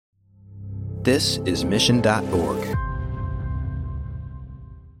This is Mission.org.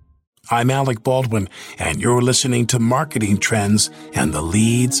 I'm Alec Baldwin, and you're listening to Marketing Trends and the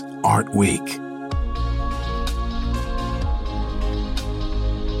Leads Aren't Weak.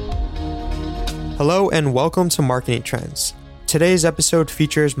 Hello and welcome to Marketing Trends. Today's episode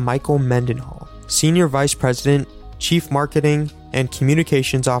features Michael Mendenhall, Senior Vice President, Chief Marketing and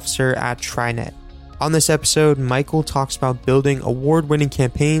Communications Officer at TriNet. On this episode, Michael talks about building award-winning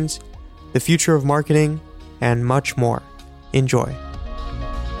campaigns, the future of marketing, and much more. Enjoy.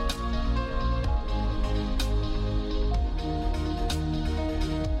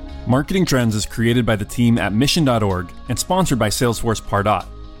 Marketing Trends is created by the team at Mission.org and sponsored by Salesforce Pardot,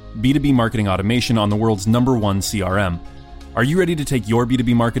 B2B marketing automation on the world's #1 CRM. Are you ready to take your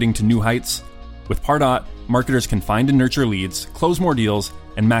B2B marketing to new heights? With Pardot, marketers can find and nurture leads, close more deals,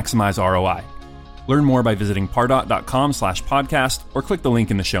 and maximize ROI. Learn more by visiting pardot.com/podcast or click the link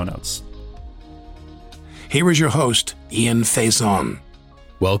in the show notes. Here is your host, Ian Faison.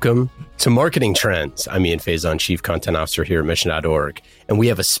 Welcome to Marketing Trends. I'm Ian Faison, Chief Content Officer here at Mission.org. And we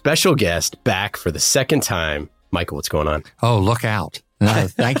have a special guest back for the second time. Michael, what's going on? Oh, look out.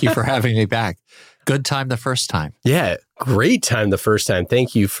 Thank you for having me back. Good time the first time. Yeah, great time the first time.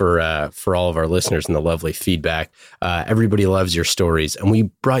 Thank you for all of our listeners and the lovely feedback. Everybody loves your stories, and we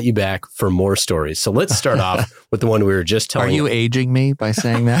brought you back for more stories. So let's start off with the one we were just telling. Are you aging me by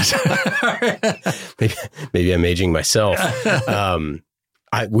saying that? maybe I'm aging myself.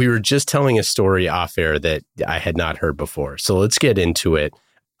 We were just telling a story off air that I had not heard before. So let's get into it.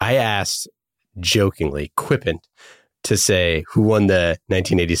 I asked jokingly, quipping, to say who won the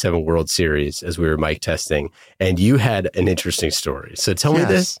 1987 World Series as we were mic testing. And you had an interesting story. So tell me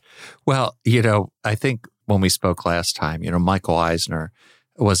this. Well, I think when we spoke last time, Michael Eisner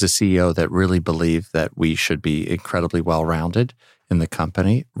was a CEO that really believed that we should be incredibly well-rounded in the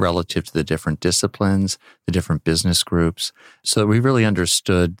company relative to the different disciplines, the different business groups. So we really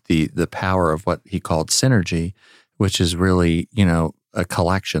understood the power of what he called synergy, which is really, a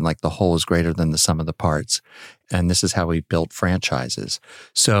collection, like the whole is greater than the sum of the parts. And this is how we built franchises.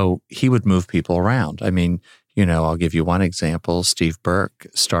 So he would move people around. I mean, I'll give you one example. Steve Burke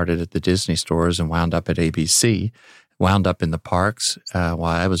started at the Disney stores and wound up at ABC, wound up in the parks while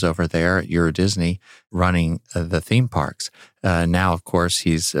I was over there at Euro Disney running the theme parks. Now, of course,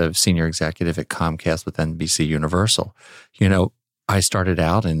 he's a senior executive at Comcast with NBC Universal. I started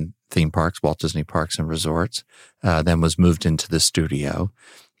out in theme parks, Walt Disney Parks and Resorts, then was moved into the studio.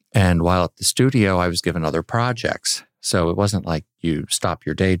 And while at the studio, I was given other projects. So it wasn't like you stop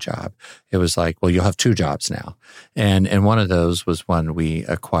your day job. It was like, well, you'll have two jobs now. And one of those was when we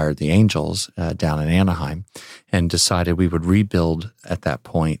acquired the Angels down in Anaheim and decided we would rebuild at that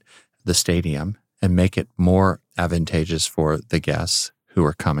point the stadium and make it more advantageous for the guests who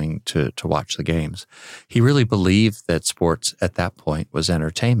were coming to watch the games. He really believed that sports at that point was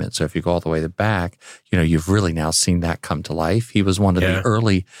entertainment. So if you go all the way back, you've really now seen that come to life. He was one of the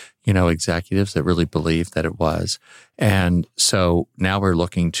early, executives that really believed that it was. And so now we're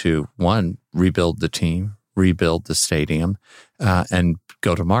looking to, one, rebuild the team, rebuild the stadium, and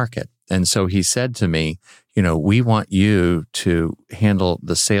go to market. And so he said to me, we want you to handle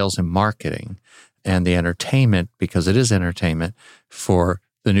the sales and marketing and the entertainment, because it is entertainment, for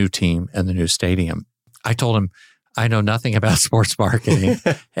the new team and the new stadium. I told him, I know nothing about sports marketing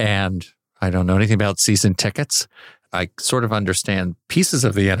and I don't know anything about season tickets. I sort of understand pieces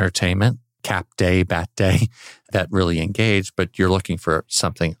of the entertainment, cap day, bat day, that really engage, but you're looking for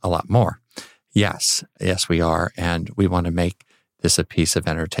something a lot more. Yes, we are. And we want to make this a piece of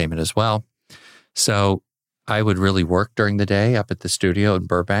entertainment as well. So I would really work during the day up at the studio in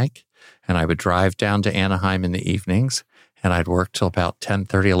Burbank. And I would drive down to Anaheim in the evenings, and I'd work till about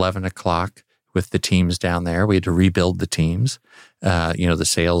 10:30, 11 o'clock with the teams down there. We had to rebuild the teams, the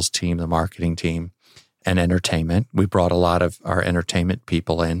sales team, the marketing team, and entertainment. We brought a lot of our entertainment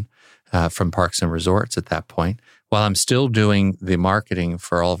people in from Parks and Resorts at that point. While I'm still doing the marketing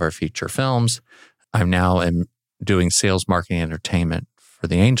for all of our feature films, I'm now doing sales, marketing, entertainment for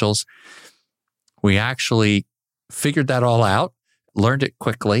the Angels. We actually figured that all out, learned it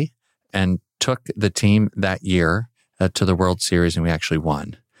quickly, and took the team that year to the World Series, and we actually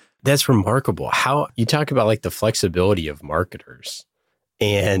won. That's remarkable. How you talk about like the flexibility of marketers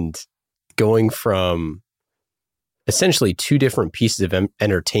and going from essentially two different pieces of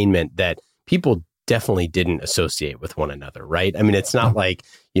entertainment that people definitely didn't associate with one another, right? I mean, it's not like,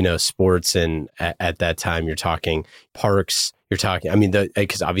 sports and at that time you're talking parks, you're talking,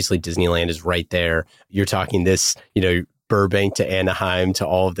 because obviously Disneyland is right there. You're talking this, Burbank to Anaheim to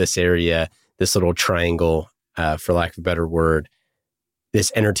all of this area, this little triangle, for lack of a better word.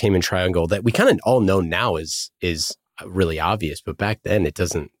 this entertainment triangle that we kind of all know now is really obvious, but back then it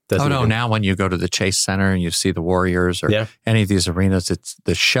doesn't. Oh no! Now when you go to the Chase Center and you see the Warriors or any of these arenas, it's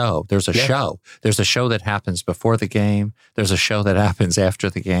the show. There's a show. There's a show that happens before the game. There's a show that happens after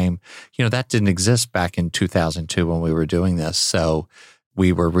the game. That didn't exist back in 2002 when we were doing this. So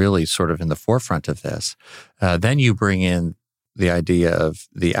we were really sort of in the forefront of this. Then you bring in the idea of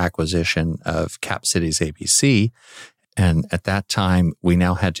the acquisition of Cap Cities ABC. And at that time, we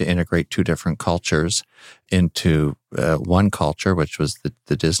now had to integrate two different cultures into one culture, which was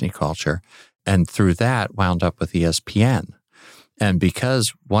the Disney culture. And through that, wound up with ESPN. And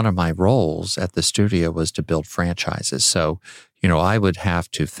because one of my roles at the studio was to build franchises. So, I would have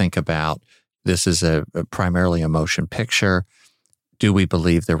to think about, this is primarily a motion picture. Do we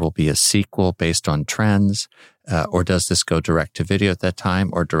believe there will be a sequel based on trends? Or does this go direct to video at that time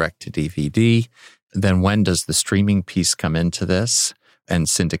or direct to DVD? Then when does the streaming piece come into this and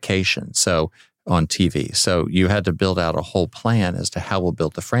syndication? So on TV. So you had to build out a whole plan as to how we'll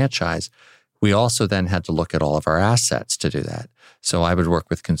build the franchise. We also then had to look at all of our assets to do that. So I would work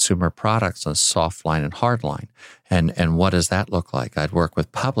with consumer products on soft line and hard line. And what does that look like? I'd work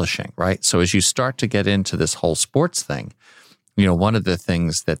with publishing, right? So as you start to get into this whole sports thing, one of the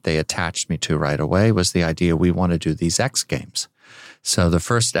things that they attached me to right away was the idea we want to do these X Games. So the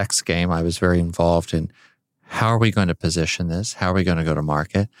first X game, I was very involved in how are we going to position this? How are we going to go to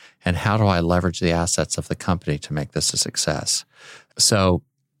market? And how do I leverage the assets of the company to make this a success? So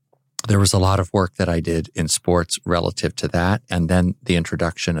there was a lot of work that I did in sports relative to that. And then the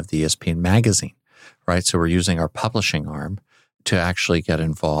introduction of the ESPN magazine, right? So we're using our publishing arm to actually get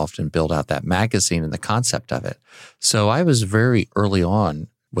involved and build out that magazine and the concept of it. So I was very early on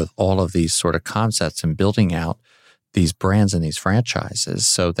with all of these sort of concepts and building out these brands and these franchises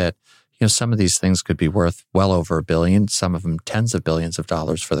so that, some of these things could be worth well over $1 billion, some of them tens of billions of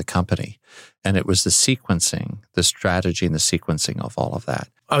dollars for the company. And it was the sequencing, the strategy and the sequencing of all of that.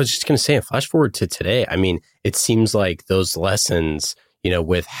 I was just going to say, flash forward to today. I mean, it seems like those lessons,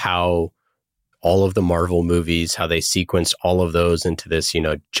 with how all of the Marvel movies, how they sequenced all of those into this,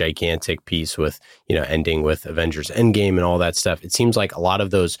 gigantic piece with, ending with Avengers Endgame and all that stuff. It seems like a lot of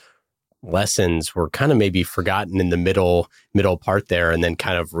those lessons were kind of maybe forgotten in the middle part there and then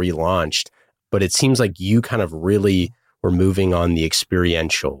kind of relaunched. But it seems like you kind of really were moving on the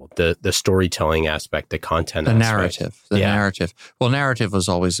experiential, the storytelling aspect, the content aspect. Narrative. Narrative. Well, narrative was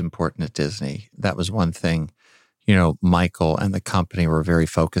always important at Disney. That was one thing, Michael and the company were very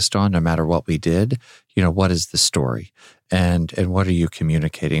focused on, no matter what we did. What is the story? And what are you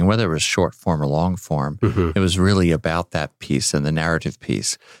communicating? Whether it was short form or long form, it was really about that piece and the narrative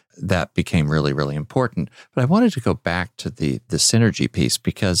piece that became really, really important. But I wanted to go back to the synergy piece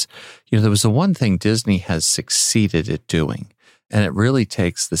because, there was the one thing Disney has succeeded at doing, and it really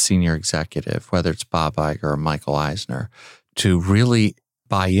takes the senior executive, whether it's Bob Iger or Michael Eisner, to really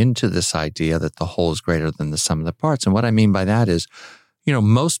buy into this idea that the whole is greater than the sum of the parts. And what I mean by that is,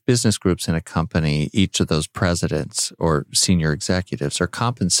 most business groups in a company, each of those presidents or senior executives are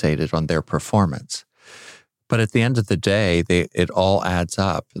compensated on their performance. But at the end of the day, it all adds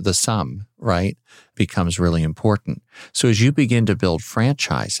up. The sum, right, becomes really important. So as you begin to build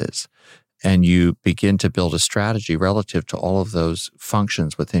franchises and you begin to build a strategy relative to all of those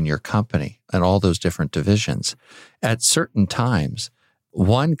functions within your company and all those different divisions, at certain times,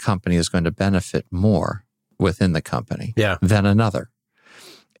 one company is going to benefit more within the company than another.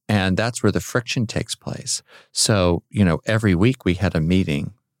 And that's where the friction takes place. So, every week we had a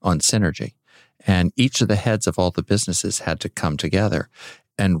meeting on synergy, and each of the heads of all the businesses had to come together.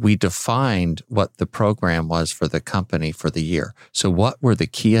 And we defined what the program was for the company for the year. So what were the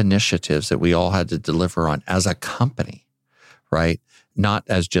key initiatives that we all had to deliver on as a company, right? Not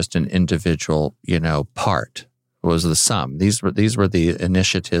as just an individual, part. Was the sum. These were the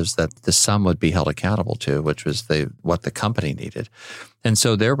initiatives that the sum would be held accountable to, which was what the company needed. And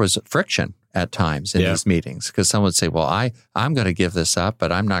so there was friction at times in these meetings because someone would say, well, I'm going to give this up,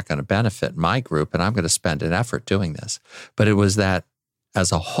 but I'm not going to benefit my group and I'm going to spend an effort doing this. But it was that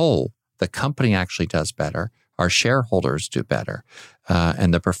as a whole, the company actually does better. Our shareholders do better,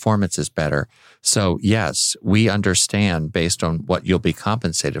 and the performance is better. So yes, we understand based on what you'll be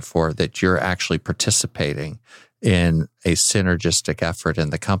compensated for that you're actually participating in a synergistic effort in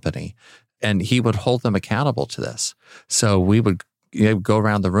the company. And he would hold them accountable to this. So we would go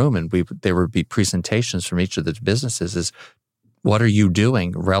around the room and there would be presentations from each of the businesses is, what are you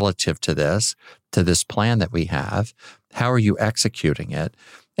doing relative to this plan that we have? How are you executing it?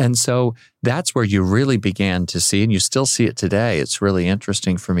 And so that's where you really began to see, and you still see it today. It's really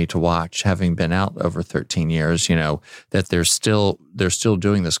interesting for me to watch, having been out over 13 years, that they're still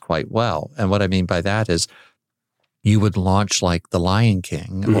doing this quite well. And what I mean by that is you would launch like The Lion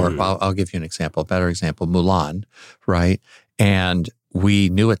King, or I'll give you an example, a better example, Mulan, right? And we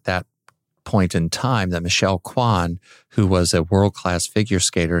knew at that point in time that Michelle Kwan, who was a world-class figure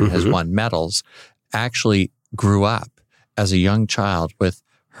skater and has won medals, actually grew up as a young child with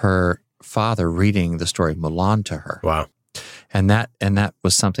her father reading the story of Mulan to her. Wow. And that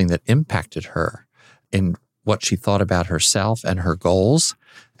was something that impacted her in what she thought about herself and her goals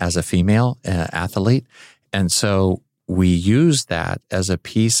as a female athlete. And so we used that as a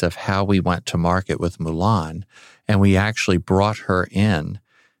piece of how we went to market with Mulan. And we actually brought her in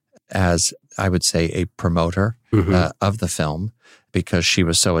as, I would say, a promoter of the film because she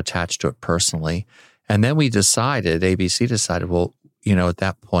was so attached to it personally. And then ABC decided, well, at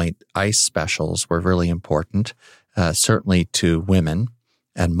that point, ice specials were really important, certainly to women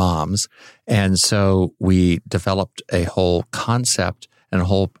and moms. And so we developed a whole concept and a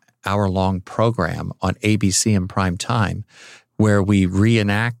whole hour-long program on ABC in prime time where we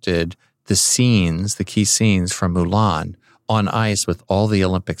reenacted the key scenes from Mulan on ice with all the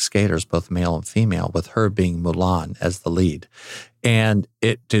Olympic skaters, both male and female, with her being Mulan as the lead. And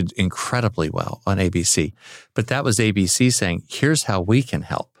it did incredibly well on ABC. But that was ABC saying, here's how we can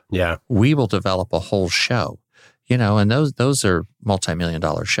help. Yeah. We will develop a whole show, and those are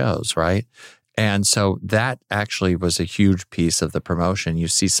multi-million-dollar shows, right? And so that actually was a huge piece of the promotion. You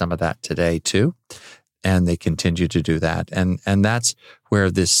see some of that today too. And they continue to do that. And that's where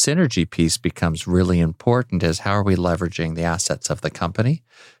this synergy piece becomes really important, is how are we leveraging the assets of the company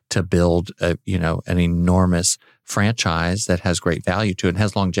to build an enormous franchise that has great value to it and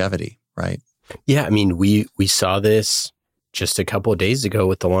has longevity, right? Yeah, I mean, we saw this just a couple of days ago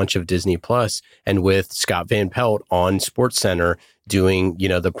with the launch of Disney Plus and with Scott Van Pelt on SportsCenter doing,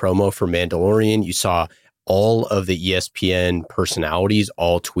 the promo for Mandalorian. You saw all of the ESPN personalities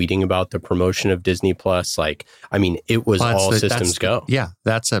all tweeting about the promotion of Disney Plus. It was all systems go. Yeah,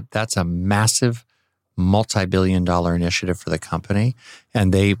 that's a massive multi-billion-dollar initiative for the company,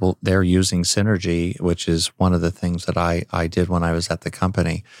 and they're using synergy, which is one of the things that I did when I was at the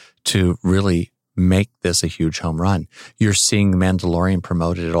company to really make this a huge home run. You're seeing The Mandalorian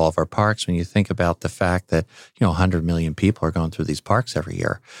promoted at all of our parks. When you think about the fact that 100 million people are going through these parks every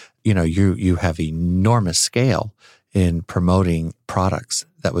year, you have enormous scale in promoting products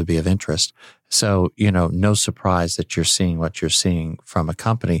that would be of interest. So, no surprise that you're seeing what you're seeing from a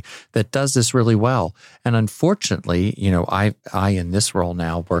company that does this really well. And unfortunately, I in this role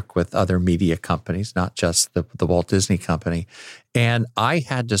now work with other media companies, not just the Walt Disney Company. And I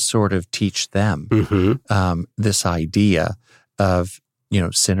had to sort of teach them this idea of,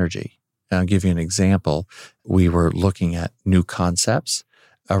 synergy. And I'll give you an example. We were looking at new concepts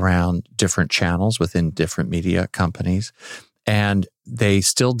around different channels within different media companies. And they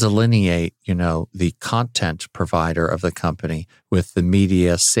still delineate, the content provider of the company with the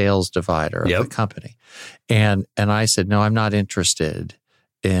media sales divider of the company. And I said, no, I'm not interested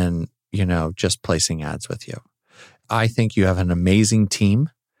in, just placing ads with you. I think you have an amazing team.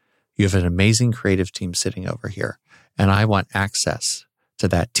 You have an amazing creative team sitting over here. And I want access to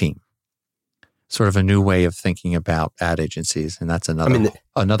that team. Sort of a new way of thinking about ad agencies. And that's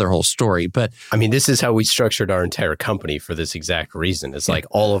another whole story. But this is how we structured our entire company for this exact reason. It's like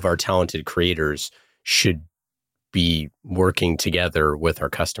all of our talented creators should be working together with our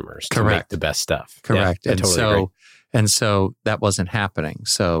customers to make the best stuff. Correct. Yeah, And so that wasn't happening.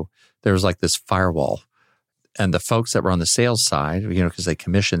 So there was like this firewall. And the folks that were on the sales side, because they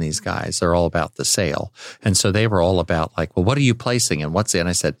commission these guys, they're all about the sale. And so they were all about like, well, what are you placing and what's it? And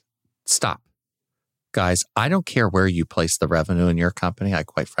I said, stop. Guys, I don't care where you place the revenue in your company. I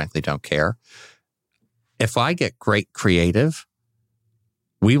quite frankly don't care. If I get great creative,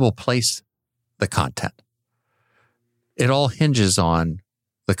 we will place the content. It all hinges on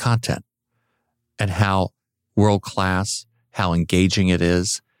the content and how world-class, how engaging it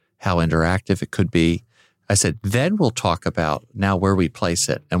is, how interactive it could be. I said, then we'll talk about now where we place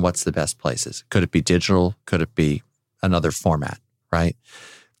it and what's the best places. Could it be digital? Could it be another format, right?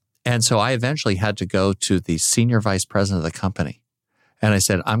 And so I eventually had to go to the senior vice president of the company. And I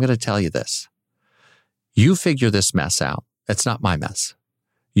said, I'm going to tell you this. You figure this mess out. It's not my mess.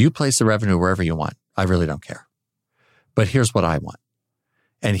 You place the revenue wherever you want. I really don't care. But here's what I want.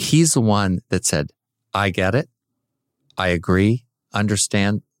 And he's the one that said, I get it. I agree.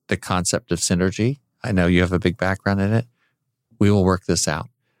 Understand the concept of synergy. I know you have a big background in it. We will work this out.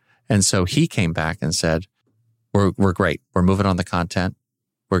 And so he came back and said, we're great. We're moving on the content.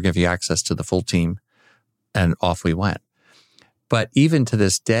 we'll give you access to the full team. And off we went. But even to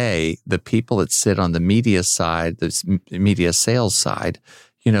this day, the people that sit on the media side, the media sales side,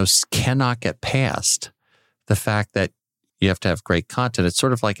 cannot get past the fact that you have to have great content. It's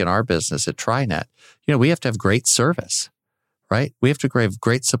sort of like in our business at TriNet. We have to have great service, right? We have to have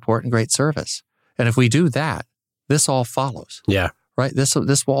great support and great service. And if we do that, this all follows. Yeah. Right? This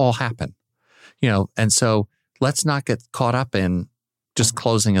will all happen. And so let's not get caught up in just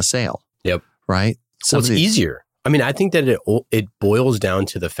closing a sale. Yep. Right? So it's easier. I mean, I think that it boils down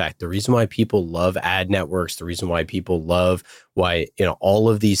to the fact, the reason why people love ad networks, the reason why people love all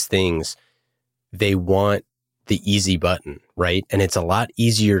of these things, they want the easy button, right? And it's a lot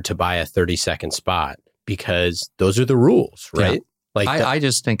easier to buy a 30-second spot because those are the rules, right? Yeah. Like I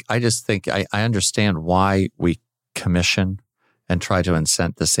just think I understand why we commission and try to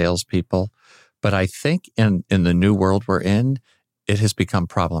incent the salespeople, but I think in the new world we're in, it has become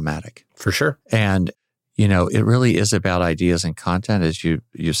problematic. For sure. And it really is about ideas and content, as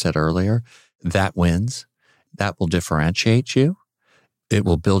you said earlier. That wins. That will differentiate you. It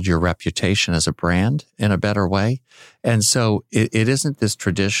will build your reputation as a brand in a better way. And so it isn't this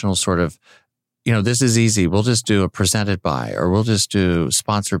traditional sort of, this is easy. We'll just do a presented by, or we'll just do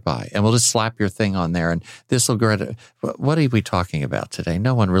sponsored by, and we'll just slap your thing on there. And this will go. What are we talking about today?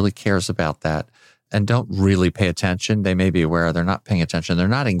 No one really cares about that and don't really pay attention. They may be aware they're not paying attention. They're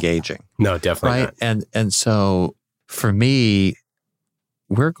not engaging. No, definitely not. And so for me,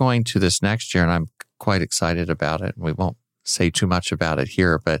 we're going to this next year, and I'm quite excited about it. We won't say too much about it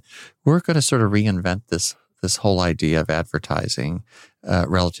here, but we're going to sort of reinvent this whole idea of advertising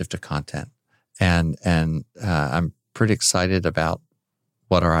relative to content. And I'm pretty excited about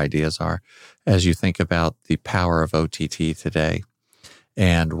what our ideas are as you think about the power of OTT today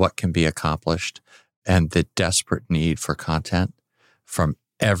and what can be accomplished and the desperate need for content from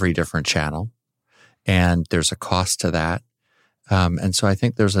every different channel. And there's a cost to that. And so I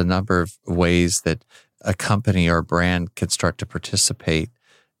think there's a number of ways that a company or brand can start to participate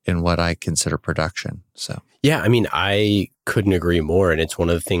in what I consider production. So, yeah, I mean, I couldn't agree more. And it's one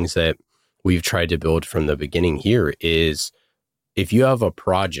of the things that we've tried to build from the beginning here is if you have a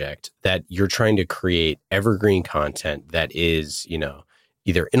project that you're trying to create evergreen content that is,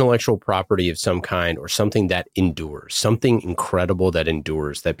 either intellectual property of some kind or something that endures, something incredible that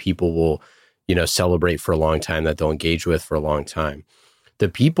endures, that people will, celebrate for a long time, that they'll engage with for a long time. The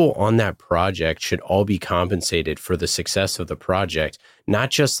people on that project should all be compensated for the success of the project,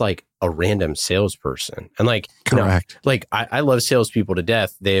 not just like a random salesperson. And correct. I love salespeople to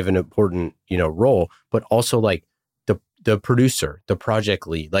death. They have an important, role, but also like the producer, the project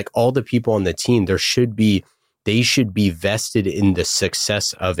lead, like all the people on the team, they should be vested in the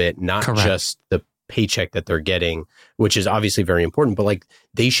success of it, not correct. Just the paycheck that they're getting, which is obviously very important, but like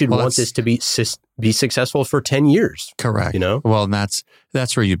they should want this to be successful for 10 years. Correct. Well, and that's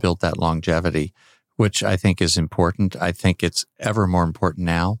where you build that longevity, which I think is important. I think it's ever more important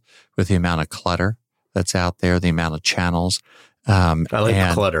now with the amount of clutter that's out there, the amount of channels. I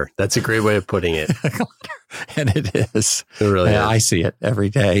like clutter. That's a great way of putting it. And it is. It really is. I see it every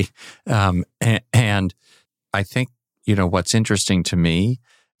day. And I think, what's interesting to me,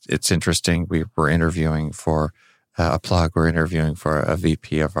 it's interesting. We were interviewing for a plug. We're interviewing for a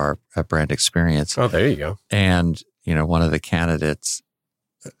VP of our brand experience. Oh, there you go. And, one of the candidates,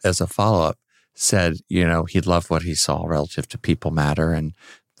 as a follow-up, said, he loved what he saw relative to People Matter and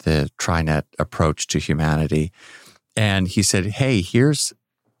the TriNet approach to humanity. And he said, hey, here's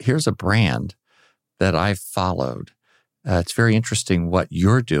a brand that I've followed. It's very interesting what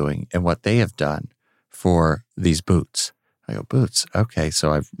you're doing and what they have done for these boots. I go, boots? Okay.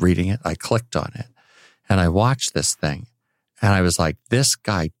 So I'm reading it. I clicked on it and I watched this thing and I was like, this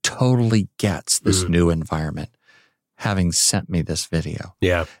guy totally gets this new environment, having sent me this video.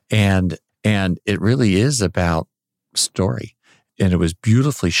 Yeah. And it really is about story. And it was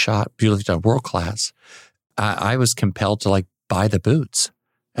beautifully shot, beautifully done, world class. I was compelled to buy the boots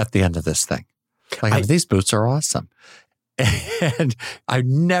at the end of this thing. These boots are awesome. And I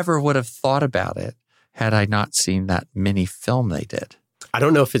never would have thought about it had I not seen that mini film they did. I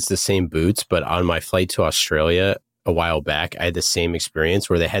don't know if it's the same boots, but on my flight to Australia a while back, I had the same experience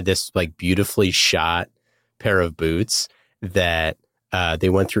where they had this beautifully shot pair of boots that they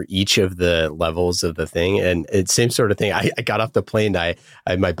went through each of the levels of the thing. And it's same sort of thing. I got off the plane.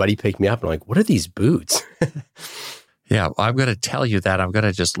 My buddy picked me up and I'm like, what are these boots? Yeah, I'm going to tell you that. I'm going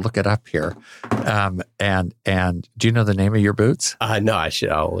to just look it up here. And do you know the name of your boots? No,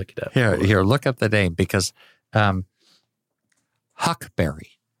 I'll look it up. Here, look up the name because Huckberry.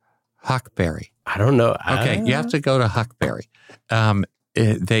 I don't know. Okay, you have to go to Huckberry.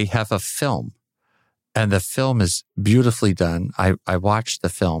 they have a film, and the film is beautifully done. I watched the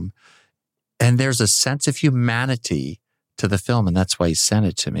film, and there's a sense of humanity to the film, and that's why he sent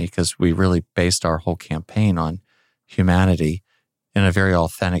it to me, because we really based our whole campaign on humanity in a very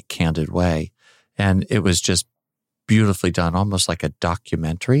authentic, candid way. And it was just beautifully done, almost like a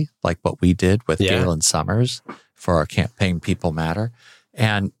documentary, like what we did with Galen Summers for our campaign People Matter,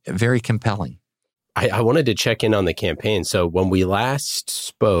 and very compelling. I wanted to check in on the campaign. So when we last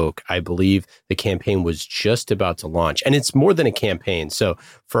spoke, I believe the campaign was just about to launch, and it's more than a campaign. So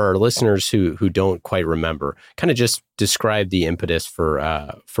for our listeners who don't quite remember, kind of just describe the impetus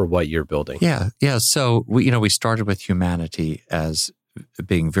for what you're building. Yeah. So we started with humanity as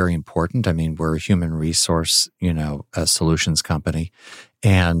being very important. I mean, we're a human resource, a solutions company,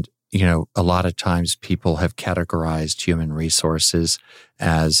 and a lot of times people have categorized human resources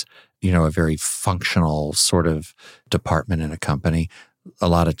as a very functional sort of department in a company. A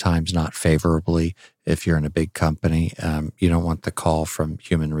lot of times not favorably. If you're in a big company, you don't want the call from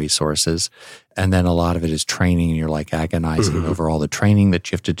human resources. And then a lot of it is training, and you're like agonizing over all the training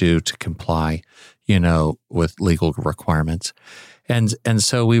that you have to do to comply, with legal requirements. And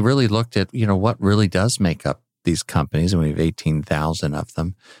so we really looked at, what really does make up these companies. And we have 18,000 of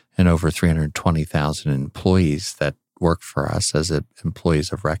them and over 320,000 employees that work for us as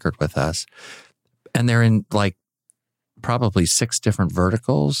employees of record with us. And they're in probably 6 different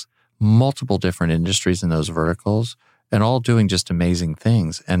verticals, multiple different industries in those verticals, and all doing just amazing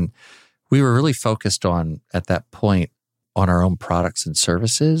things. And we were really focused on, at that point, on our own products and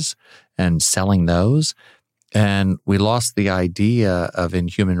services and selling those. And we lost the idea of, in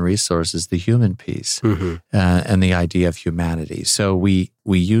human resources, the human piece and the idea of humanity. So we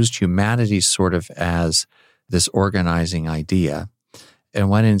used humanity sort of as this organizing idea, and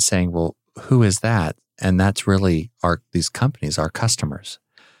went in saying, well, who is that? And that's really these companies, our customers,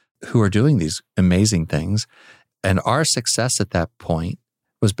 who are doing these amazing things. And our success at that point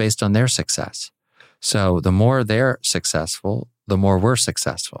was based on their success. So the more they're successful, the more we're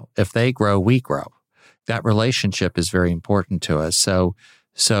successful. If they grow, we grow. That relationship is very important to us.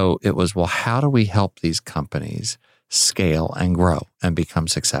 So it was, well, how do we help these companies scale and grow and become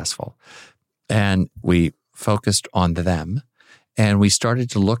successful? And we focused on them, and we started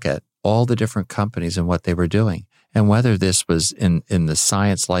to look at all the different companies and what they were doing, and whether this was in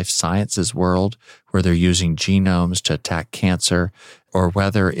the life sciences world, where they're using genomes to attack cancer, or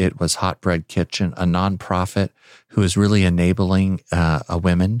whether it was Hot Bread Kitchen, a nonprofit who is really enabling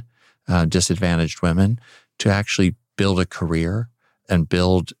disadvantaged women, to actually build a career and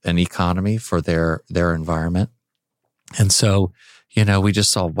build an economy for their environment. And so, we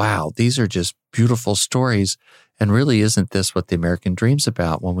just saw, wow, these are just beautiful stories. And really, isn't this what the American dream's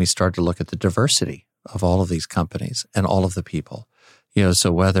about, when we start to look at the diversity of all of these companies and all of the people?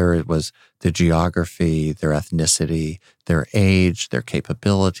 So whether it was the geography, their ethnicity, their age, their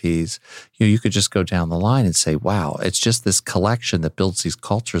capabilities, you could just go down the line and say, wow, it's just this collection that builds these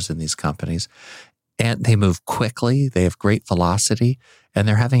cultures in these companies. And they move quickly, they have great velocity, and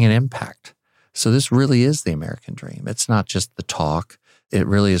they're having an impact. So this really is the American dream. It's not just the talk. It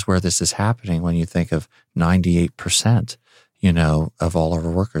really is where this is happening when you think of 98%, of all of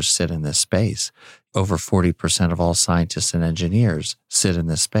our workers sit in this space. Over 40% of all scientists and engineers sit in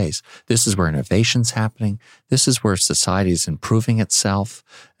this space. This is where innovation's happening. This is where society is improving itself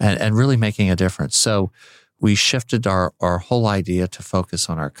and really making a difference. So we shifted our whole idea to focus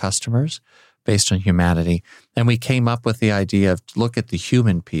on our customers based on humanity. And we came up with the idea of look at the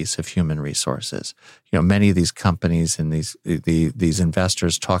human piece of human resources. Many of these companies and these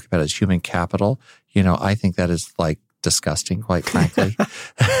investors talk about it as human capital. I think that is disgusting, quite frankly,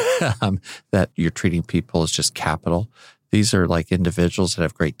 that you're treating people as just capital. These are individuals that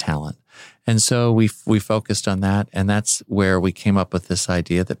have great talent. And so we focused on that. And that's where we came up with this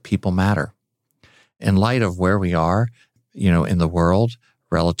idea that people matter. In light of where we are, in the world,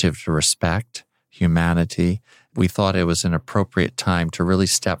 relative to respect, humanity, we thought it was an appropriate time to really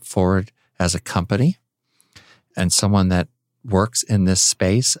step forward as a company and someone that works in this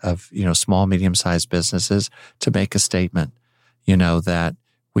space of, small, medium-sized businesses, to make a statement, that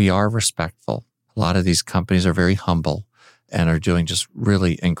we are respectful. A lot of these companies are very humble and are doing just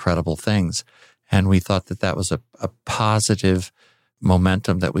really incredible things. And we thought that was a positive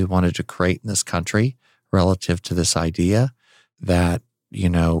momentum that we wanted to create in this country relative to this idea that,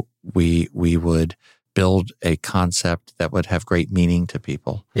 we would build a concept that would have great meaning to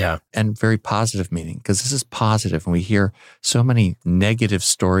people. Yeah. And very positive meaning, because this is positive. And we hear so many negative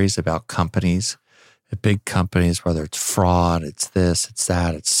stories about companies, big companies, whether it's fraud, it's this, it's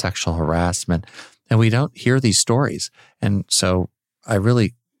that, it's sexual harassment. And we don't hear these stories. And so I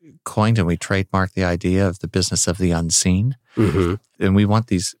really coined and we trademarked the idea of the business of the unseen. Mm-hmm. And we want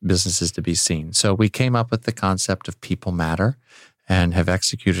these businesses to be seen. So we came up with the concept of people matter and have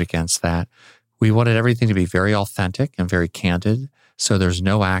executed against that. We wanted everything to be very authentic and very candid. So there's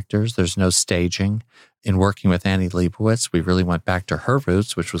no actors, there's no staging. In working with Annie Leibovitz, we really went back to her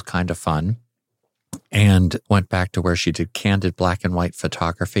roots, which was kind of fun, and went back to where she did candid black and white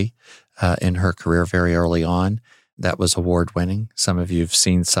photography in her career very early on. That was award-winning. Some of you have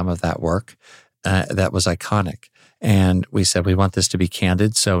seen some of that work. That was iconic. And we said, we want this to be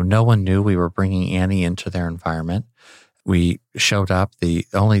candid. So no one knew we were bringing Annie into their environment. We showed up.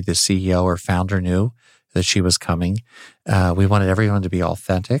 Only the CEO or founder knew that she was coming. We wanted everyone to be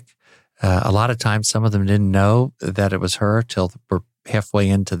authentic. A lot of times, some of them didn't know that it was her till we're halfway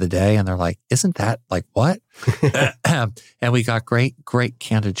into the day, and they're like, isn't that like what? And we got great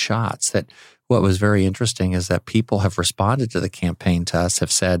candid shots. That what was very interesting is that people have responded to the campaign to us,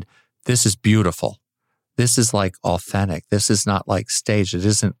 have said, this is beautiful. This is like authentic. This is not like staged. It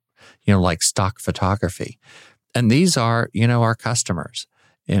isn't, like stock photography. And these are, our customers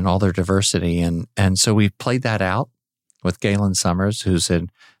in all their diversity. And so we played that out with Galen Summers, who's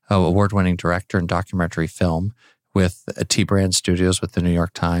an award-winning director in documentary film with T Brand Studios with the New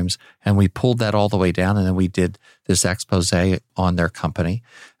York Times. And we pulled that all the way down, and then we did this expose on their company.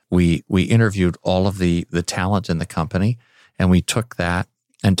 We interviewed all of the talent in the company, and we took that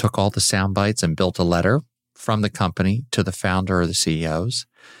and took all the sound bites and built a letter from the company to the founder or the CEOs.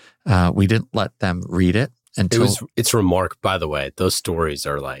 We didn't let them read it until... It's remarkable, by the way. Those stories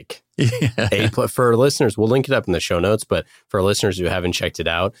are like... For listeners, we'll link it up in the show notes, but for listeners who haven't checked it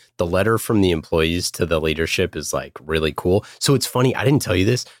out, the letter from the employees to the leadership is like really cool. So it's funny, I didn't tell you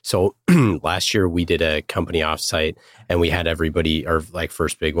this. So last year we did a company offsite and we had everybody, or like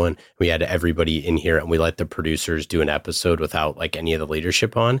first big one, we had everybody in here and we let the producers do an episode without like any of the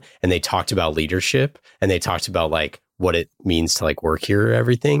leadership on. And they talked about leadership and they talked about like what it means to like work here or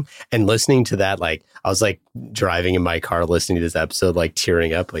everything. And listening to that, like I was like driving in my car, listening to this episode, like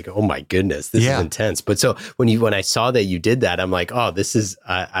tearing up, like, oh my goodness, this is intense. But so when I saw that you did that, I'm like, oh, this is,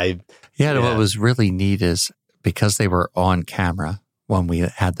 What was really neat is because they were on camera when we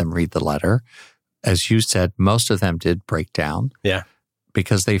had them read the letter, as you said, most of them did break down. Yeah.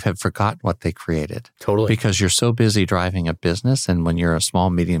 Because they had forgotten what they created. Totally. Because you're so busy driving a business, and when you're a small,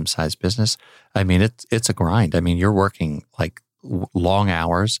 medium-sized business, I mean, it's a grind. I mean, you're working like long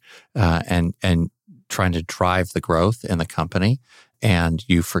hours and trying to drive the growth in the company, and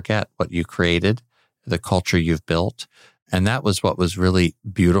you forget what you created, the culture you've built. And that was what was really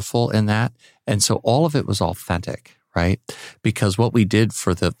beautiful in that. And so all of it was authentic, right? Because what we did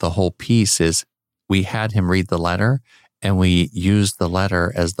for the whole piece is we had him read the letter, and we used the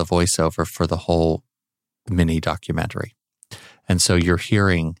letter as the voiceover for the whole mini documentary. And so you're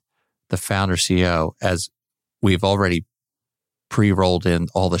hearing the founder CEO as we've already pre-rolled in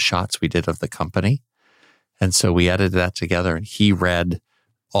all the shots we did of the company. And so we edited that together, and he read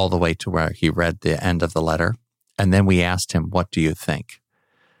all the way to where he read the end of the letter. And then we asked him, what do you think?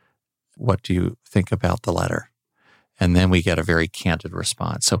 What do you think about the letter? And then we get a very candid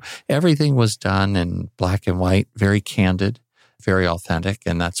response. So everything was done in black and white, very candid, very authentic.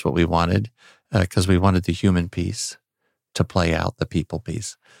 And that's what we wanted because we wanted the human piece to play out the people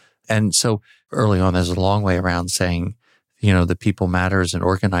piece. And so early on, there's a long way around saying, the people matter is an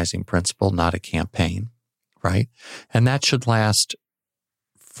organizing principle, not a campaign, right? And that should last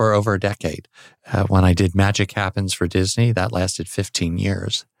for over a decade. When I did Magic Happens for Disney, that lasted 15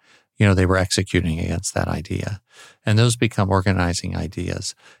 years. They were executing against that idea. And those become organizing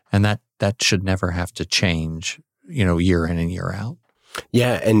ideas. And that should never have to change, year in and year out.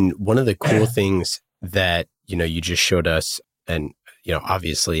 Yeah. And one of the cool things that, you just showed us, and,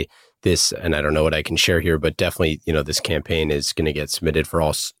 obviously this, and I don't know what I can share here, but definitely, this campaign is going to get submitted for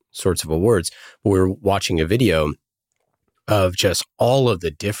all sorts of awards. But we're watching a video of just all of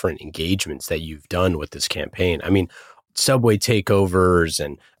the different engagements that you've done with this campaign. I mean, subway takeovers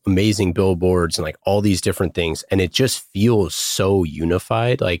and amazing billboards and like all these different things. And it just feels so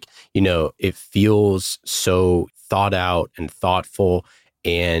unified. Like, it feels so thought out and thoughtful.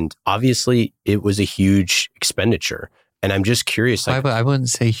 And obviously it was a huge expenditure. And I'm just curious. Like, I wouldn't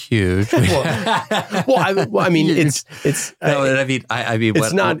say huge. I mean, it's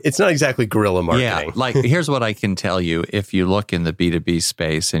not exactly guerrilla marketing. Yeah, like here's what I can tell you. If you look in the B2B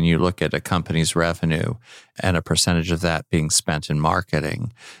space and you look at a company's revenue and a percentage of that being spent in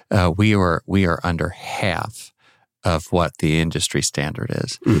marketing, we are under half of what the industry standard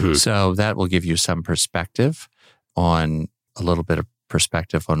is. Mm-hmm. So that will give you some perspective on a little bit of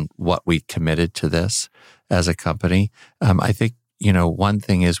perspective on what we committed to this as a company. I think, one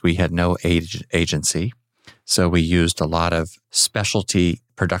thing is we had no agency. So we used a lot of specialty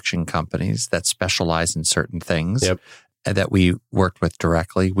production companies that specialize in certain things that we worked with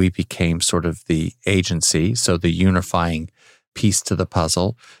directly. We became sort of the agency, so the unifying piece to the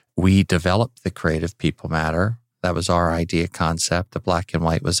puzzle. We developed the creative people matter. That was our idea concept. The black and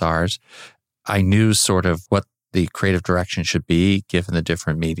white was ours. I knew sort of what the creative direction should be given the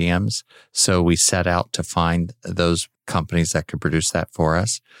different mediums. So we set out to find those companies that could produce that for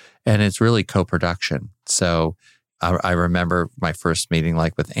us. And it's really co-production. So I remember my first meeting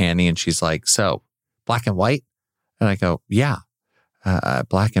like with Annie, and she's like, so black and white? And I go, yeah,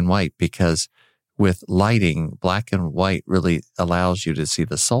 black and white, because with lighting, black and white really allows you to see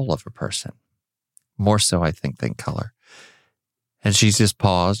the soul of a person. More so, I think, than color. And she's just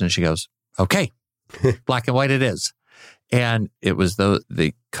paused and she goes, okay, black and white it is. And it was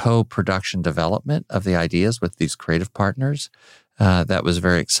the co-production development of the ideas with these creative partners that was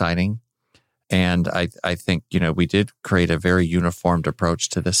very exciting. And I think, we did create a very uniformed approach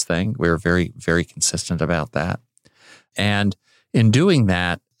to this thing. We were very, very consistent about that. And in doing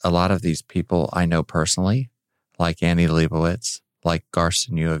that, a lot of these people I know personally, like Annie Leibovitz, like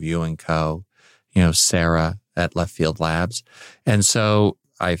Garson Yu of Yu & Co., Sarah at Left Field Labs. And so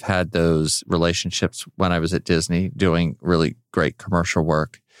I've had those relationships when I was at Disney doing really great commercial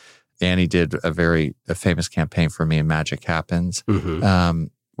work. Annie did a famous campaign for me in Magic Happens,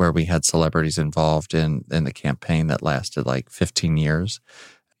 where we had celebrities involved in the campaign that lasted like 15 years.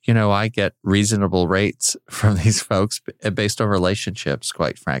 I get reasonable rates from these folks based on relationships,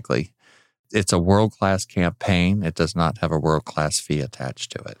 quite frankly. It's a world-class campaign. It does not have a world-class fee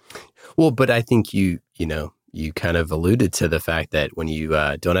attached to it. Well, but I think you kind of alluded to the fact that when you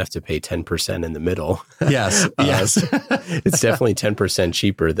don't have to pay 10% in the middle. Yes. It's definitely 10%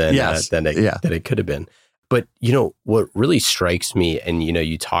 cheaper than it could have been. But, what really strikes me, and,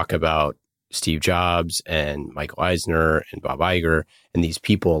 you talk about Steve Jobs and Michael Eisner and Bob Iger and these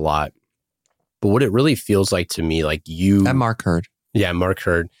people a lot. But what it really feels like to me, like you... And Mark Hurd. Yeah, Mark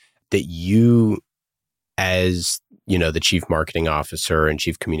Hurd, that you, as, the chief marketing officer and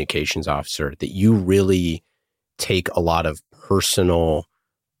chief communications officer, that you really take a lot of personal,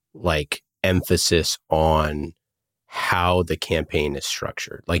 emphasis on how the campaign is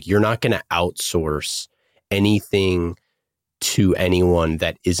structured. Like, you're not going to outsource anything to anyone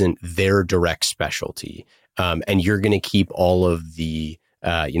that isn't their direct specialty. And you're going to keep all of the,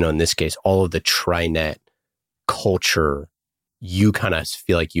 in this case, all of the TriNet culture. You kind of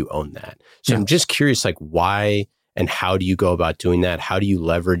feel like you own that. So I'm just curious, why and how do you go about doing that? How do you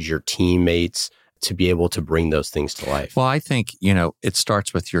leverage your teammates to be able to bring those things to life? Well, I think, it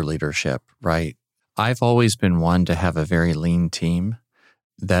starts with your leadership, right? I've always been one to have a very lean team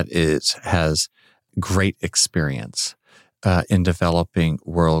that has great experience in developing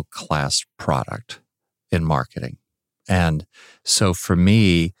world-class product in marketing. And so for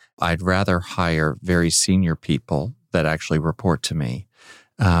me, I'd rather hire very senior people that actually report to me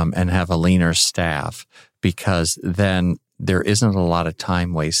and have a leaner staff, because then there isn't a lot of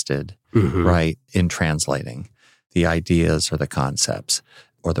time wasted, right, in translating the ideas or the concepts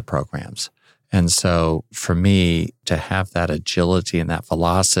or the programs. And so for me, to have that agility and that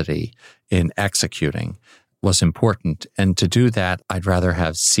velocity in executing was important. And to do that, I'd rather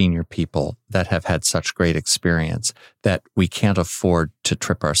have senior people that have had such great experience that we can't afford to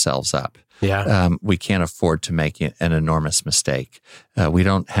trip ourselves up. Yeah. We can't afford to make an enormous mistake. We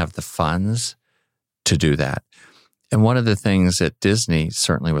don't have the funds to do that. And one of the things at Disney,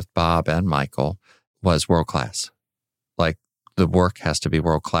 certainly with Bob and Michael, was world-class. Like, the work has to be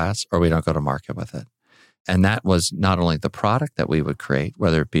world-class or we don't go to market with it. And that was not only the product that we would create,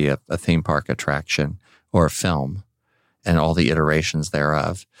 whether it be a theme park attraction or a film and all the iterations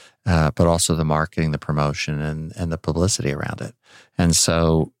thereof, but also the marketing, the promotion, and the publicity around it. And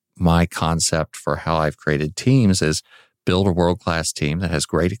so my concept for how I've created teams is build a world-class team that has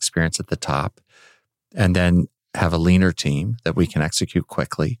great experience at the top, and then have a leaner team that we can execute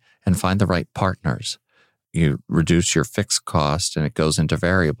quickly and find the right partners. You reduce your fixed cost and it goes into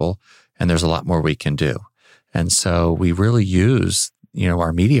variable, and there's a lot more we can do. And so we really use,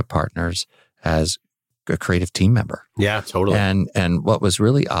 our media partners as a creative team member. Yeah, totally. And what was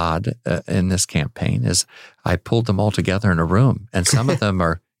really odd in this campaign is I pulled them all together in a room, and some of them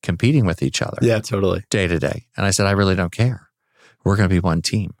are competing with each other. Yeah, totally. Day to day. And I said, I really don't care. We're going to be one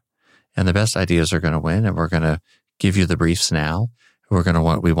team. And the best ideas are going to win, and we're going to give you the briefs now. We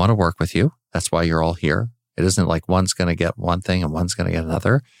want to work with you. That's why you're all here. It isn't like one's going to get one thing and one's going to get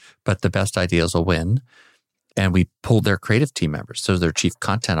another, but the best ideas will win. And we pulled their creative team members. So their chief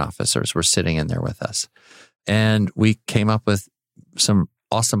content officers were sitting in there with us. And we came up with some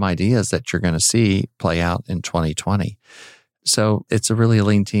awesome ideas that you're going to see play out in 2020. So it's a really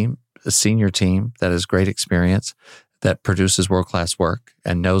lean team, a senior team that has great experience, that produces world-class work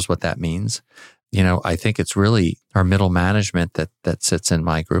and knows what that means. I think it's really our middle management that sits in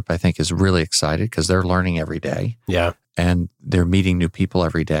my group, I think is really excited because they're learning every day. Yeah. And they're meeting new people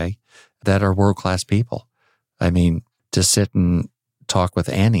every day that are world-class people. I mean, to sit and talk with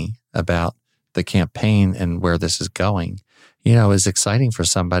Annie about the campaign and where this is going, is exciting for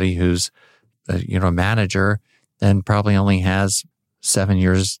somebody who's, a manager and probably only has 5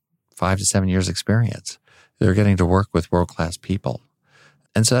 to 7 years experience. They're getting to work with world-class people.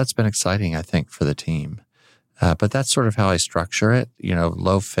 And so that's been exciting, I think, for the team. But that's sort of how I structure it,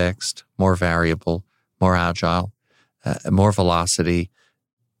 low fixed, more variable, more agile, more velocity.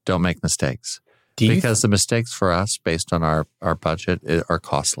 Don't make mistakes. Because the mistakes for us, based on our budget, are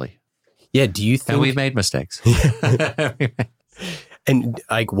costly. Yeah, do you think... And we've made mistakes. And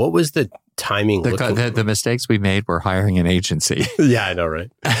what was the timing? The mistakes we made were hiring an agency. Yeah, I know, right?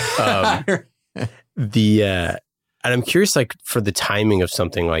 And I'm curious, for the timing of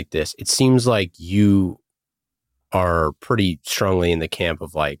something like this, it seems like you are pretty strongly in the camp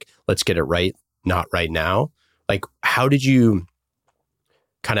of let's get it right, not right now. How did you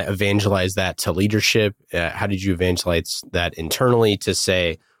kind of evangelize that to leadership? How did you evangelize that internally to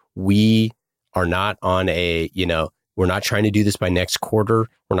say, we are not on we're not trying to do this by next quarter.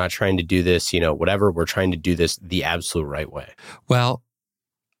 We're not trying to do this, whatever. We're trying to do this the absolute right way. Well,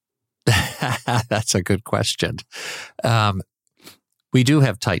 that's a good question. We do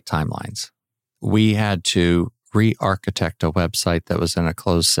have tight timelines. We had to re-architect a website that was in a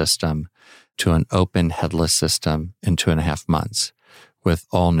closed system to an open headless system in 2.5 months with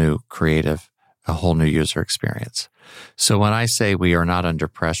all new creative, a whole new user experience. So when I say we are not under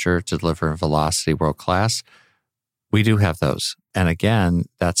pressure to deliver velocity world-class, we do have those. And again,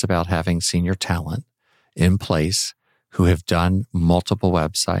 that's about having senior talent in place who have done multiple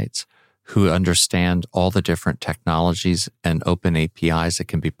websites, who understand all the different technologies and open APIs that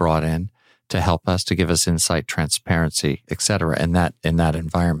can be brought in to help us, to give us insight, transparency, et cetera, in that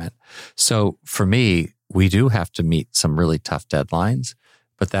environment. So for me, we do have to meet some really tough deadlines,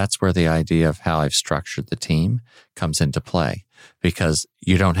 but that's where the idea of how I've structured the team comes into play, because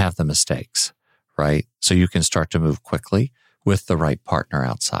you don't have the mistakes, right? So you can start to move quickly with the right partner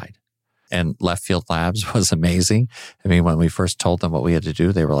outside. And Left Field Labs was amazing. I mean, when we first told them what we had to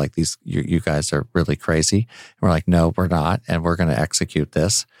do, they were like, you guys are really crazy. And we're like, no, we're not. And we're going to execute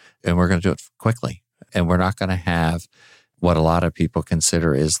this, and we're going to do it quickly. And we're not going to have what a lot of people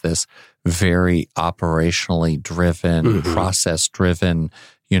consider is this very operationally driven, process driven,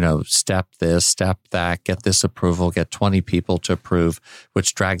 step this, step that, get this approval, get 20 people to approve,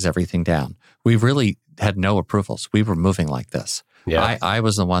 which drags everything down. We really had no approvals. We were moving like this. Yeah. I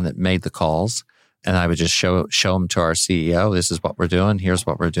was the one that made the calls, and I would just show them to our CEO. This is what we're doing. Here's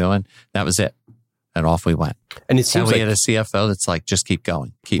what we're doing. That was it. And off we went. And it seems we had a CFO that's like, just keep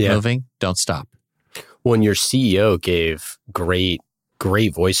going, keep moving, don't stop. When your CEO gave great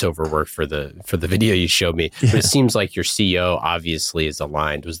voiceover work for the video you showed me, but it seems like your CEO obviously is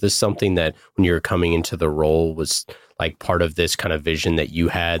aligned. Was this something that when you were coming into the role was part of this kind of vision that you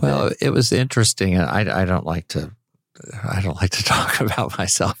had? Well, it was interesting. I don't like to talk about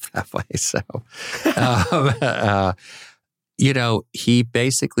myself that way. So, he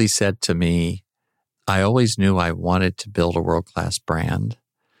basically said to me, I always knew I wanted to build a world-class brand,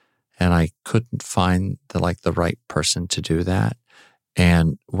 and I couldn't find the right person to do that.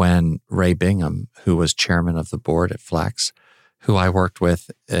 And when Ray Bingham, who was chairman of the board at Flex, who I worked with,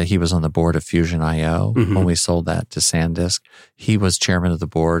 he was on the board of Fusion.io when we sold that to SanDisk. He was chairman of the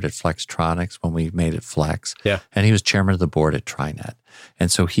board at Flextronics when we made it Flex. Yeah. And he was chairman of the board at TriNet. And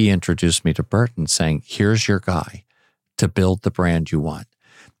so he introduced me to Burton saying, here's your guy to build the brand you want.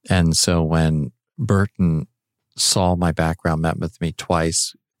 And so when Burton saw my background, met with me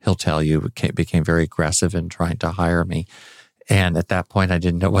twice, he'll tell you, became very aggressive in trying to hire me. And at that point, I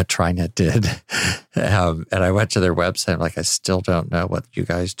didn't know what TriNet did. And I went to their website. I'm like, I still don't know what you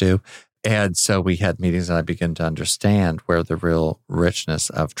guys do. And so we had meetings, and I began to understand where the real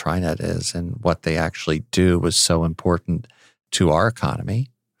richness of TriNet is, and what they actually do was so important to our economy.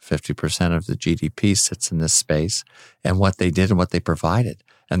 50% of the GDP sits in this space, and what they did and what they provided.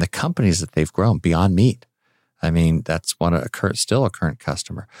 And the companies that they've grown, Beyond Meat. I mean, that's still a current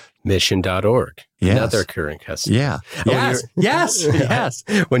customer. Mission.org, another current customer. Yeah. Yes.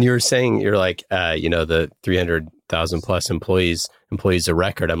 When you were saying you're like, the 300,000 plus employees of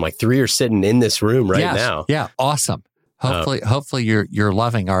record, I'm like, 3 are sitting in this room right now. Yeah, awesome. Hopefully you're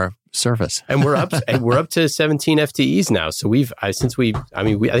loving our service. And we're up to 17 FTEs now. So I think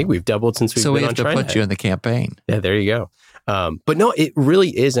we've doubled since we've been on TriNet. So we have to put you in the campaign. Yeah, there you go. But no, it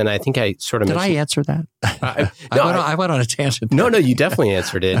really is. And I think I sort of Did I answer that? I went on a tangent. No, you definitely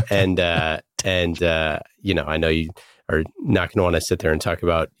answered it. And I know you are not going to want to sit there and talk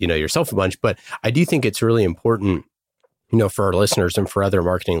about, yourself a bunch, but I do think it's really important, for our listeners and for other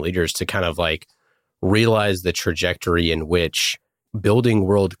marketing leaders to kind of like realize the trajectory in which building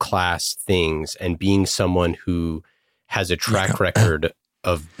world-class things and being someone who has a track record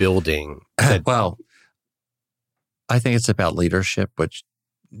of building. Well, I think it's about leadership, which,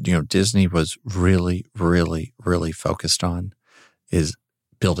 Disney was really, really, really focused on, is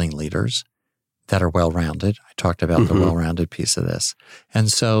building leaders that are well-rounded. I talked about the well-rounded piece of this.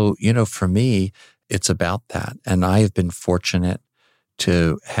 And so, for me, it's about that. And I have been fortunate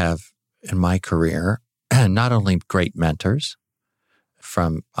to have in my career not only great mentors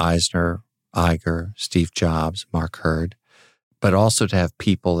from Eisner, Iger, Steve Jobs, Mark Hurd, but also to have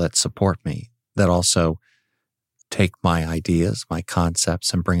people that support me, that also take my ideas, my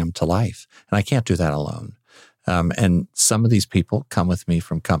concepts, and bring them to life. And I can't do that alone. And some of these people come with me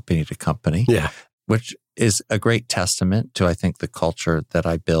from company to company, which is a great testament to, I think, the culture that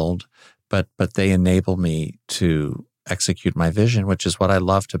I build. But they enable me to execute my vision, which is what I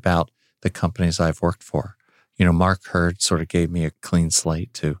loved about the companies I've worked for. Mark Hurd sort of gave me a clean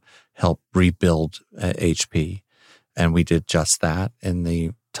slate to help rebuild HP. And we did just that in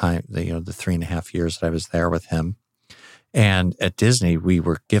the time, the 3.5 years that I was there with him. And at Disney, we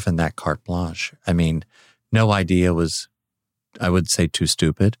were given that carte blanche. I mean, no idea was, I would say, too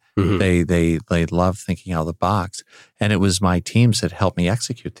stupid. They loved thinking out of the box. And it was my teams that helped me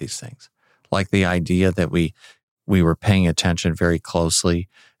execute these things. Like the idea that we were paying attention very closely.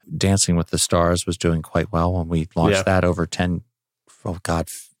 Dancing with the Stars was doing quite well when we launched that over 10, we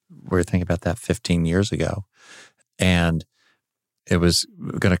were thinking about that 15 years ago. And it was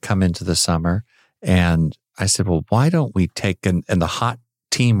going to come into the summer. And I said, well, why don't we take, and the hot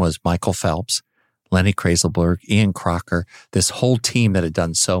team was Michael Phelps, Lenny Krayzelberg, Ian Crocker, this whole team that had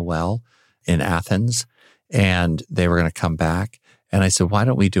done so well in Athens. And they were going to come back. And I said, why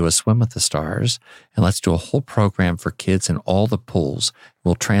don't we do a Swim with the Stars? And let's do a whole program for kids in all the pools.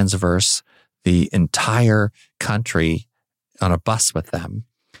 We'll transverse the entire country on a bus with them.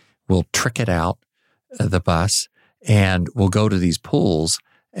 We'll trick it out, the bus, and we'll go to these pools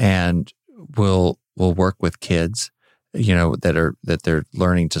and we'll work with kids, that they're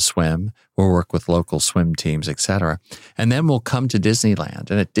learning to swim. We'll work with local swim teams, et cetera. And then we'll come to Disneyland.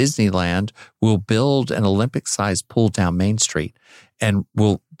 And at Disneyland, we'll build an Olympic-sized pool down Main Street. And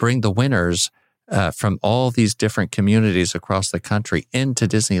we'll bring the winners from all these different communities across the country into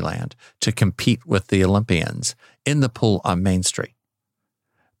Disneyland to compete with the Olympians in the pool on Main Street.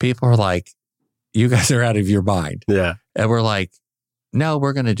 People are like, you guys are out of your mind. Yeah. And we're like, no,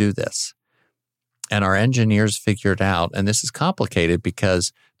 we're going to do this. And our engineers figured out, and this is complicated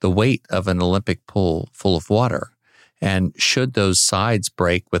because the weight of an Olympic pool full of water, and should those sides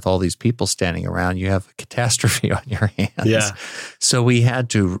break with all these people standing around, you have a catastrophe on your hands. Yeah. So we had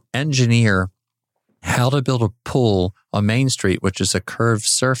to engineer how to build a pool on Main Street, which is a curved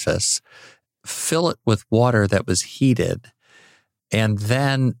surface, fill it with water that was heated, and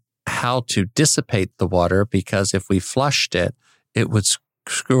then how to dissipate the water, because if we flushed it, it would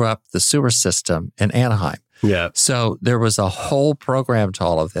screw up the sewer system in Anaheim. Yeah. So there was a whole program to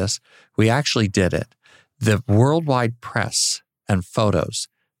all of this. We actually did it. The worldwide press and photos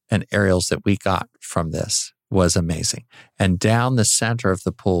and aerials that we got from this was amazing. And down the center of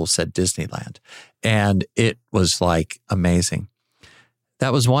the pool said Disneyland. And it was like amazing.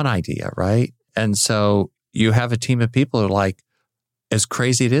 That was one idea, right? And so you have a team of people who are like, as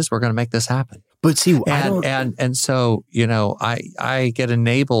crazy it is, we're going to make this happen. But see, and so, I get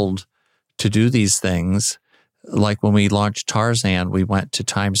enabled to do these things. Like when we launched Tarzan, we went to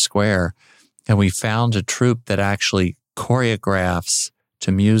Times Square and we found a troupe that actually choreographs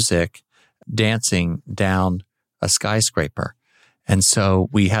to music dancing down a skyscraper. And so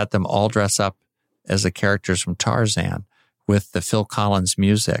we had them all dress up as the characters from Tarzan with the Phil Collins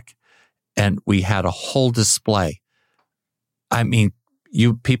music. And we had a whole display. I mean,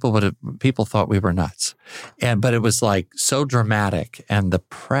 people thought we were nuts. But it was like so dramatic, and the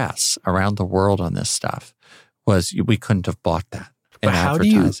press around the world on this stuff was, we couldn't have bought that. But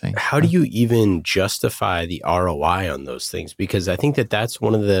how do you even justify the ROI on those things? Because I think that's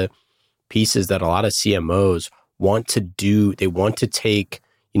one of the pieces that a lot of CMOs want to do. They want to take,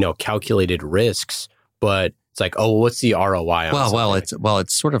 calculated risks, but it's like, oh, what's the ROI on something?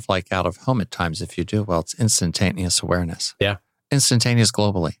 It's sort of like out of home at times. If you do well, it's instantaneous awareness. Yeah. Instantaneous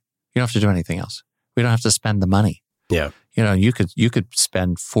globally. You don't have to do anything else. We don't have to spend the money. Yeah. You could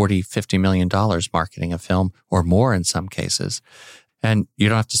spend $40, $50 million marketing a film or more in some cases, and you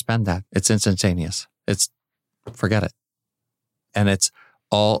don't have to spend that. It's instantaneous. Forget it. And it's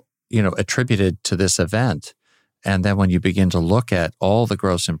all, attributed to this event. And then when you begin to look at all the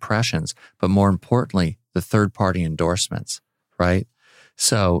gross impressions, but more importantly, the third-party endorsements, right?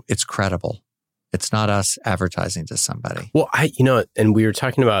 So it's credible. It's not us advertising to somebody. Well, and we were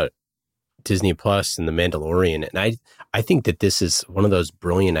talking about Disney Plus and The Mandalorian, and I think that this is one of those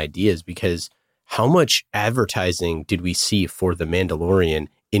brilliant ideas, because how much advertising did we see for The Mandalorian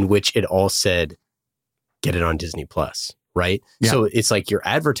in which it all said, get it on Disney Plus, right? Yeah. So it's like you're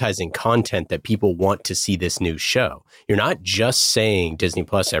advertising content that people want to see this new show. You're not just saying Disney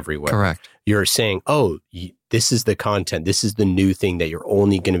Plus everywhere. Correct. You're saying, this is the content. This is the new thing that you're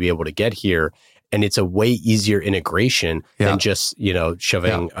only going to be able to get here. And it's a way easier integration than just,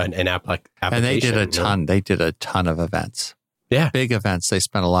 shoving an application. And they did a ton. They did a ton of events. Yeah. Big events. They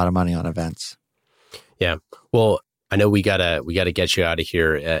spent a lot of money on events. Yeah. Well, I know we gotta get you out of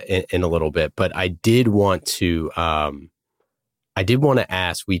here in a little bit, but I did want to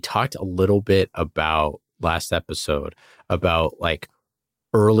ask. We talked a little bit about last episode about like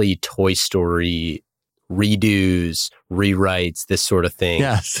early Toy Story redos, rewrites, this sort of thing.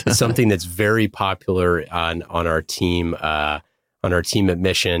 Yes. It's something that's very popular on our team at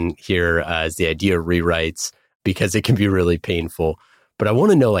Mission here is the idea of rewrites, because it can be really painful. But I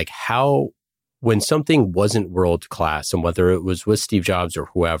want to know, like, how, when something wasn't world class, and whether it was with Steve Jobs or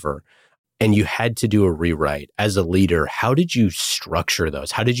whoever, and you had to do a rewrite as a leader, how did you structure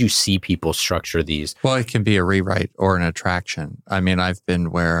those? How did you see people structure these? Well, it can be a rewrite or an attraction. I mean, I've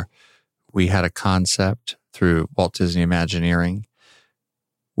been where we had a concept through Walt Disney Imagineering.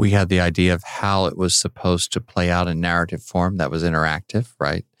 We had the idea of how it was supposed to play out in narrative form that was interactive,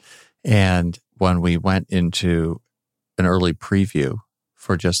 right? And when we went into an early preview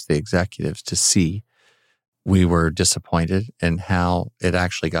for just the executives to see, we were disappointed in how it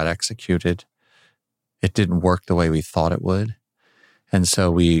actually got executed. It didn't work the way we thought it would. And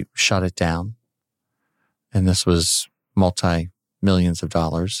so we shut it down. And this was multi-millions of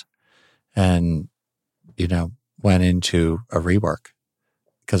dollars. And, went into a rework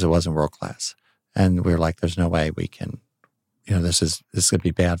because it wasn't world class. And we were like, there's no way we can, this could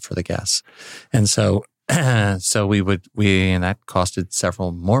be bad for the guests. And so, and that costed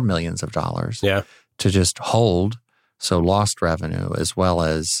several more millions of dollars to just hold. So lost revenue, as well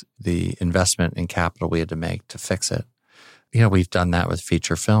as the investment in capital we had to make to fix it. We've done that with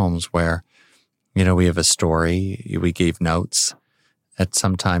feature films where, we have a story, we gave notes. That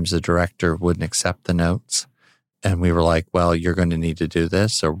sometimes the director wouldn't accept the notes. And we were like, well, you're going to need to do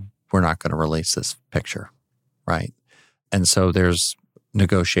this or we're not going to release this picture, right? And so there's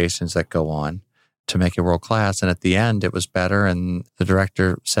negotiations that go on to make it world class. And at the end, it was better. And the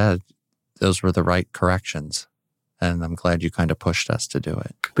director said those were the right corrections. And I'm glad you kind of pushed us to do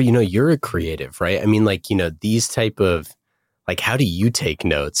it. But, you're a creative, right? I mean, these type of, how do you take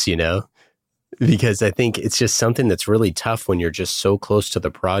notes, Because I think it's just something that's really tough when you're just so close to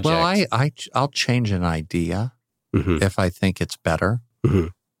the project. Well, I'll change an idea if I think it's better,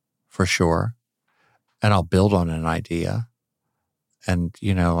 for sure. And I'll build on an idea. And,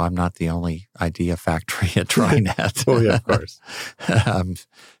 I'm not the only idea factory at TriNet. Oh, yeah, of course.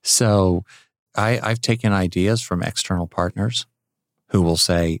 So I've taken ideas from external partners who will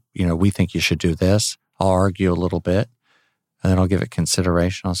say, we think you should do this. I'll argue a little bit. And then I'll give it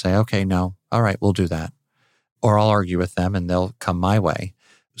consideration. I'll say, okay, no, all right, we'll do that. Or I'll argue with them and they'll come my way.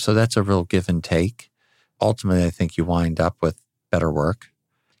 So that's a real give and take. Ultimately, I think you wind up with better work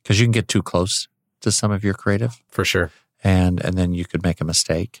because you can get too close to some of your creative. For sure. And then you could make a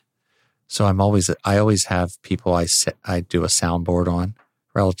mistake. So I always have people I do a soundboard on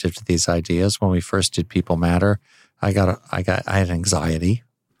relative to these ideas. When we first did People Matter, I had anxiety.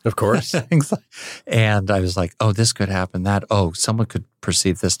 Of course. And I was like, oh, this could happen, someone could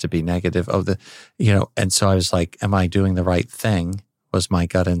perceive this to be negative. And so I was like, am I doing the right thing? Was my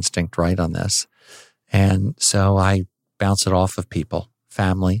gut instinct right on this? And so I bounce it off of people,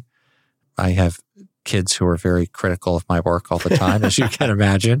 family. I have kids who are very critical of my work all the time, as you can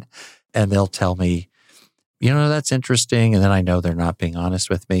imagine. And they'll tell me, that's interesting. And then I know they're not being honest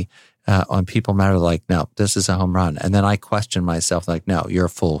with me. On People Matter, like, no, this is a home run. And then I question myself, like, no, you're a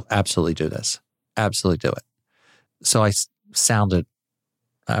fool. Absolutely do this. Absolutely do it. So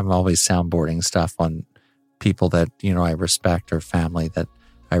I'm always soundboarding stuff on people that, I respect, or family that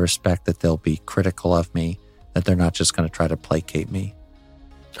I respect, that they'll be critical of me, that they're not just going to try to placate me.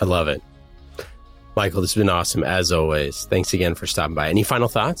 I love it. Michael, this has been awesome as always. Thanks again for stopping by. Any final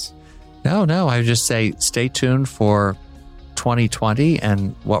thoughts? No, I would just say stay tuned for 2020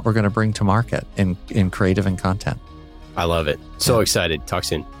 and what we're going to bring to market in creative and content. I love it. So excited. Talk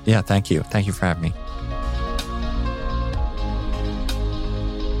soon. Yeah, thank you. Thank you for having me.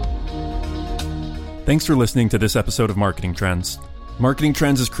 Thanks for listening to this episode of Marketing Trends. Marketing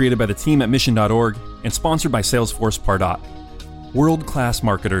Trends is created by the team at Mission.org and sponsored by Salesforce Pardot. World-class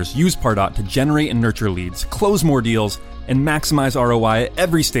marketers use Pardot to generate and nurture leads, close more deals, and maximize ROI at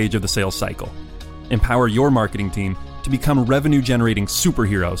every stage of the sales cycle. Empower your marketing team to become revenue-generating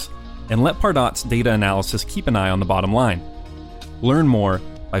superheroes, and let Pardot's data analysis keep an eye on the bottom line. Learn more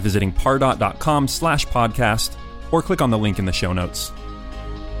by visiting pardot.com/podcast or click on the link in the show notes.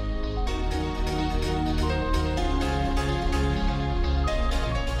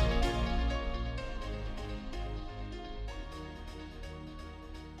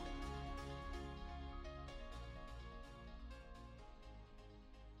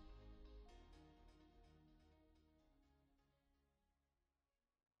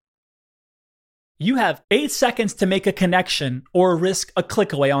 You have 8 seconds to make a connection or risk a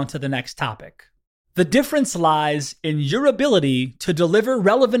click away onto the next topic. The difference lies in your ability to deliver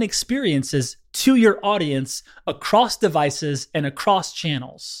relevant experiences to your audience across devices and across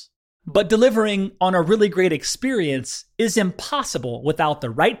channels. But delivering on a really great experience is impossible without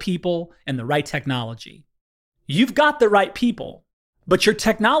the right people and the right technology. You've got the right people, but your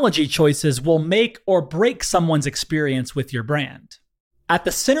technology choices will make or break someone's experience with your brand. At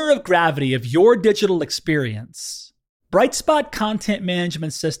the center of gravity of your digital experience, Brightspot Content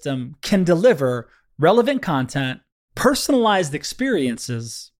Management System can deliver relevant content, personalized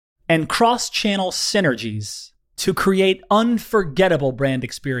experiences, and cross-channel synergies to create unforgettable brand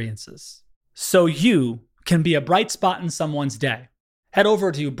experiences, so you can be a bright spot in someone's day. Head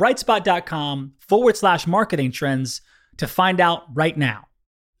over to brightspot.com/marketing trends to find out right now.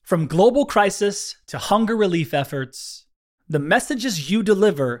 From global crisis to hunger relief efforts, the messages you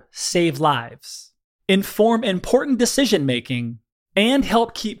deliver save lives, inform important decision-making, and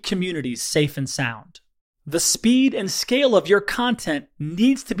help keep communities safe and sound. The speed and scale of your content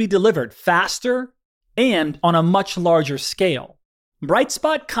needs to be delivered faster and on a much larger scale.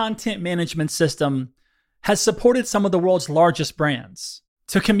 Brightspot Content Management System has supported some of the world's largest brands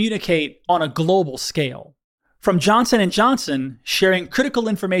to communicate on a global scale. From Johnson & Johnson sharing critical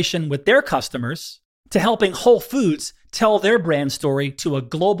information with their customers to helping Whole Foods tell their brand story to a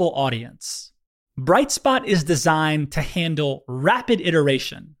global audience. Brightspot is designed to handle rapid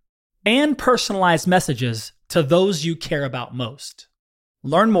iteration and personalized messages to those you care about most.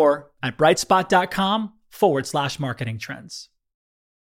 Learn more at brightspot.com/marketing trends.